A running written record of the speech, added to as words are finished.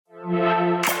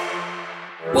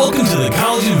Welcome to the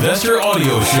College Investor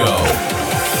Audio Show,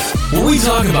 where we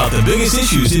talk about the biggest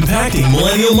issues impacting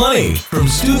millennial money, from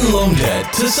student loan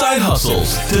debt to side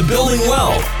hustles to building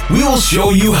wealth. We will show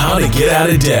you how to get out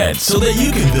of debt so that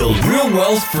you can build real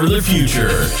wealth for the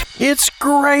future. It's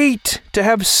great to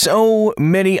have so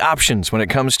many options when it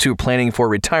comes to planning for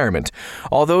retirement.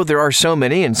 Although there are so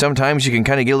many, and sometimes you can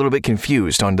kind of get a little bit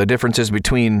confused on the differences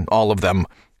between all of them.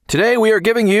 Today, we are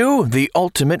giving you the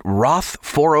ultimate Roth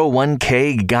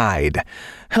 401k guide.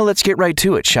 Let's get right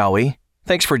to it, shall we?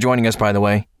 Thanks for joining us, by the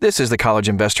way. This is the College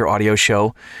Investor Audio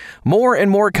Show. More and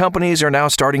more companies are now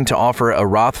starting to offer a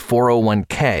Roth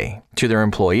 401k to their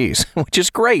employees, which is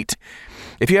great.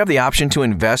 If you have the option to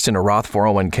invest in a Roth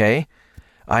 401k,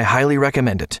 I highly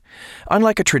recommend it.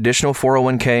 Unlike a traditional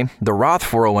 401k, the Roth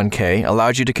 401k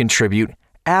allows you to contribute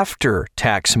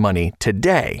after-tax money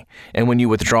today. And when you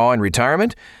withdraw in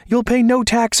retirement, you'll pay no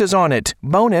taxes on it.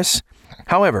 Bonus.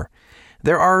 However,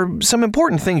 there are some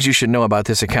important things you should know about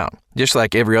this account, just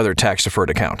like every other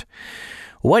tax-deferred account.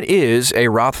 What is a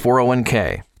Roth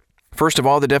 401k? First of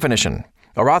all, the definition.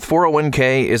 A Roth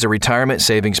 401k is a retirement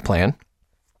savings plan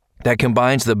that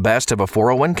combines the best of a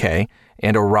 401k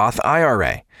and a Roth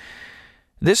IRA.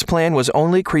 This plan was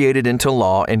only created into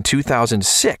law in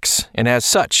 2006, and as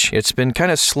such, it's been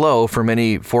kind of slow for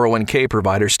many 401k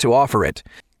providers to offer it.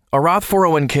 A Roth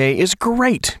 401k is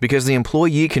great because the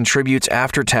employee contributes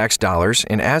after-tax dollars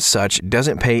and as such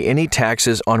doesn't pay any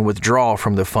taxes on withdrawal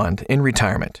from the fund in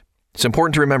retirement. It's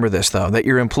important to remember this, though, that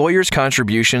your employer's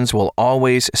contributions will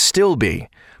always still be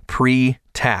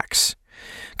pre-tax.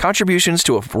 Contributions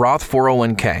to a Roth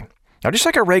 401k. Now, just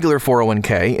like a regular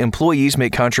 401k, employees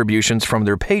make contributions from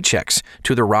their paychecks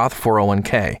to the Roth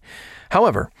 401k.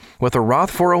 However, with a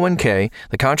Roth 401k,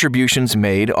 the contributions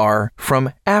made are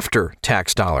from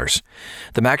after-tax dollars.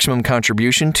 The maximum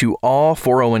contribution to all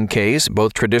 401ks,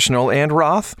 both traditional and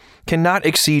Roth, cannot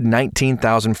exceed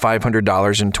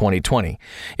 $19,500 in 2020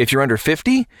 if you're under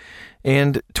 50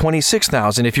 and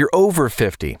 $26,000 if you're over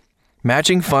 50.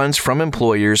 Matching funds from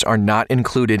employers are not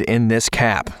included in this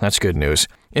cap. That's good news.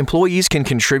 Employees can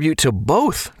contribute to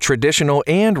both traditional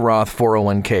and Roth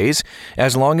 401ks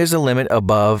as long as the limit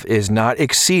above is not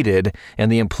exceeded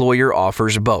and the employer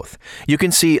offers both. You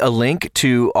can see a link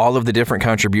to all of the different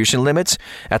contribution limits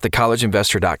at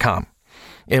thecollegeinvestor.com.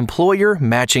 Employer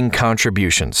matching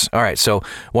contributions. All right, so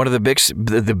one of the biggest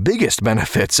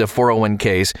benefits of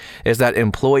 401ks is that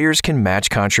employers can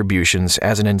match contributions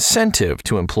as an incentive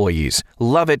to employees.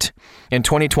 Love it. In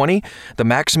 2020, the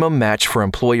maximum match for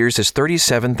employers is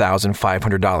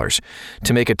 $37,500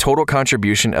 to make a total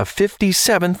contribution of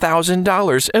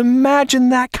 $57,000. Imagine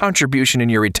that contribution in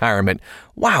your retirement.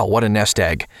 Wow, what a nest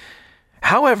egg.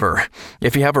 However,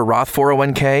 if you have a Roth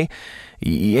 401k,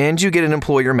 and you get an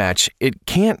employer match, it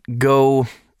can't go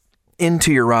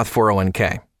into your Roth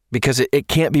 401k because it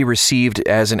can't be received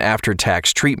as an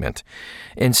after-tax treatment.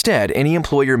 Instead, any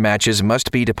employer matches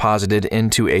must be deposited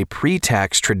into a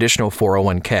pre-tax traditional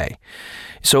 401k.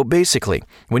 So basically,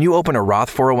 when you open a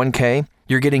Roth 401k,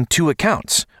 you're getting two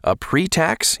accounts, a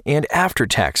pre-tax and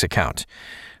after-tax account.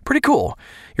 Pretty cool.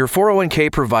 Your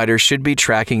 401k provider should be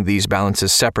tracking these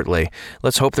balances separately.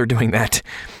 Let's hope they're doing that.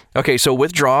 Okay, so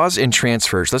withdrawals and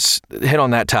transfers. Let's hit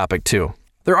on that topic too.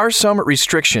 There are some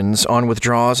restrictions on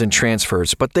withdrawals and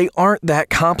transfers, but they aren't that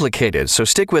complicated, so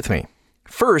stick with me.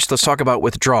 First, let's talk about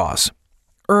withdrawals.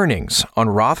 Earnings on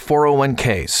Roth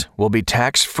 401ks will be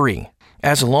tax-free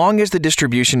as long as the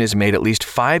distribution is made at least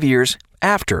 5 years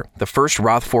after the first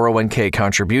Roth 401k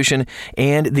contribution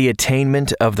and the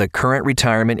attainment of the current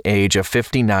retirement age of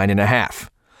 59 and a half.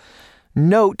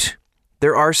 Note,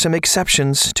 there are some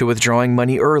exceptions to withdrawing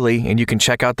money early, and you can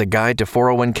check out the Guide to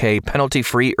 401k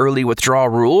Penalty-Free Early Withdrawal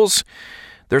Rules.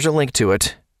 There's a link to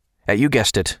it at, you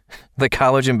guessed it,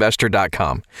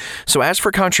 thecollegeinvestor.com. So as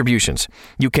for contributions,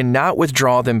 you cannot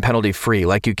withdraw them penalty-free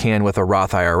like you can with a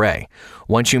Roth IRA.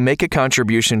 Once you make a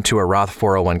contribution to a Roth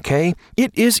 401k,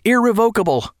 it is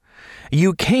irrevocable.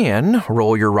 You can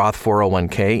roll your Roth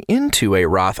 401k into a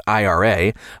Roth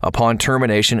IRA upon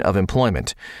termination of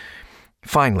employment.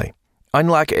 Finally,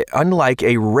 unlike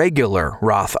a regular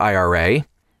Roth IRA,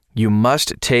 you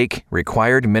must take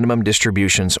required minimum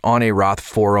distributions on a Roth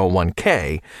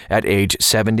 401k at age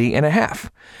 70 and a half,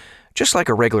 just like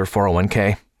a regular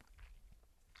 401k.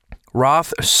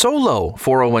 Roth Solo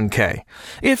 401k.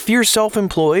 If you're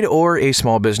self-employed or a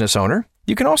small business owner,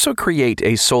 you can also create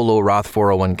a solo Roth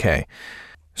 401k.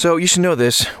 So you should know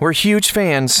this, we're huge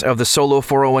fans of the Solo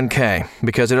 401k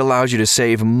because it allows you to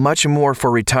save much more for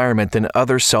retirement than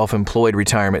other self-employed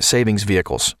retirement savings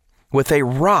vehicles. With a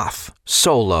Roth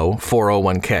Solo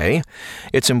 401k,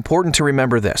 it's important to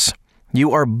remember this.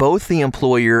 You are both the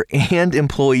employer and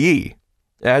employee.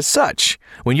 As such,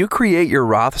 when you create your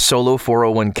Roth Solo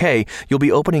 401k, you'll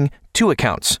be opening two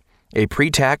accounts, a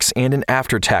pre-tax and an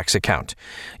after-tax account.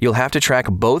 You'll have to track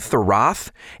both the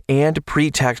Roth and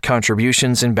pre-tax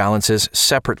contributions and balances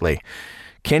separately.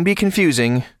 Can be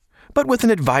confusing, but with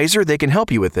an advisor, they can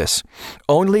help you with this.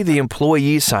 Only the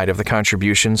employee side of the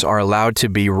contributions are allowed to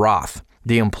be Roth.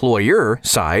 The employer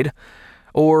side,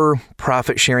 or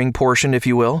profit-sharing portion, if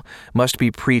you will, must be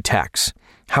pre-tax.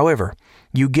 However,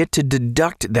 you get to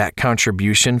deduct that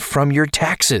contribution from your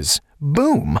taxes.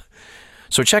 Boom!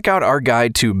 So check out our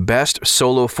guide to best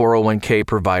solo 401k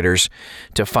providers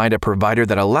to find a provider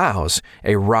that allows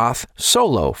a Roth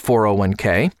Solo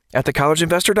 401k at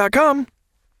thecollegeinvestor.com.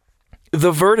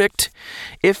 The verdict: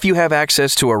 if you have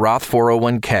access to a Roth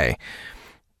 401k,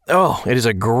 it is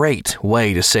a great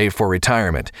way to save for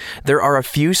retirement. There are a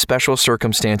few special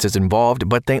circumstances involved,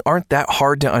 but they aren't that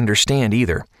hard to understand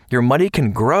either. Your money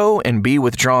can grow and be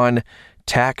withdrawn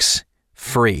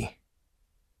tax-free,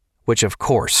 which of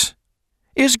course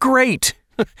is great.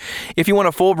 If you want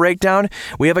a full breakdown,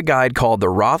 we have a guide called the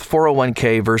Roth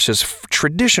 401k versus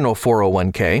traditional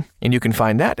 401k, and you can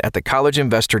find that at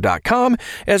thecollegeinvestor.com,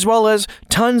 as well as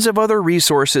tons of other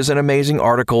resources and amazing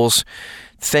articles.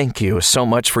 Thank you so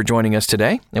much for joining us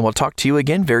today, and we'll talk to you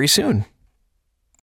again very soon.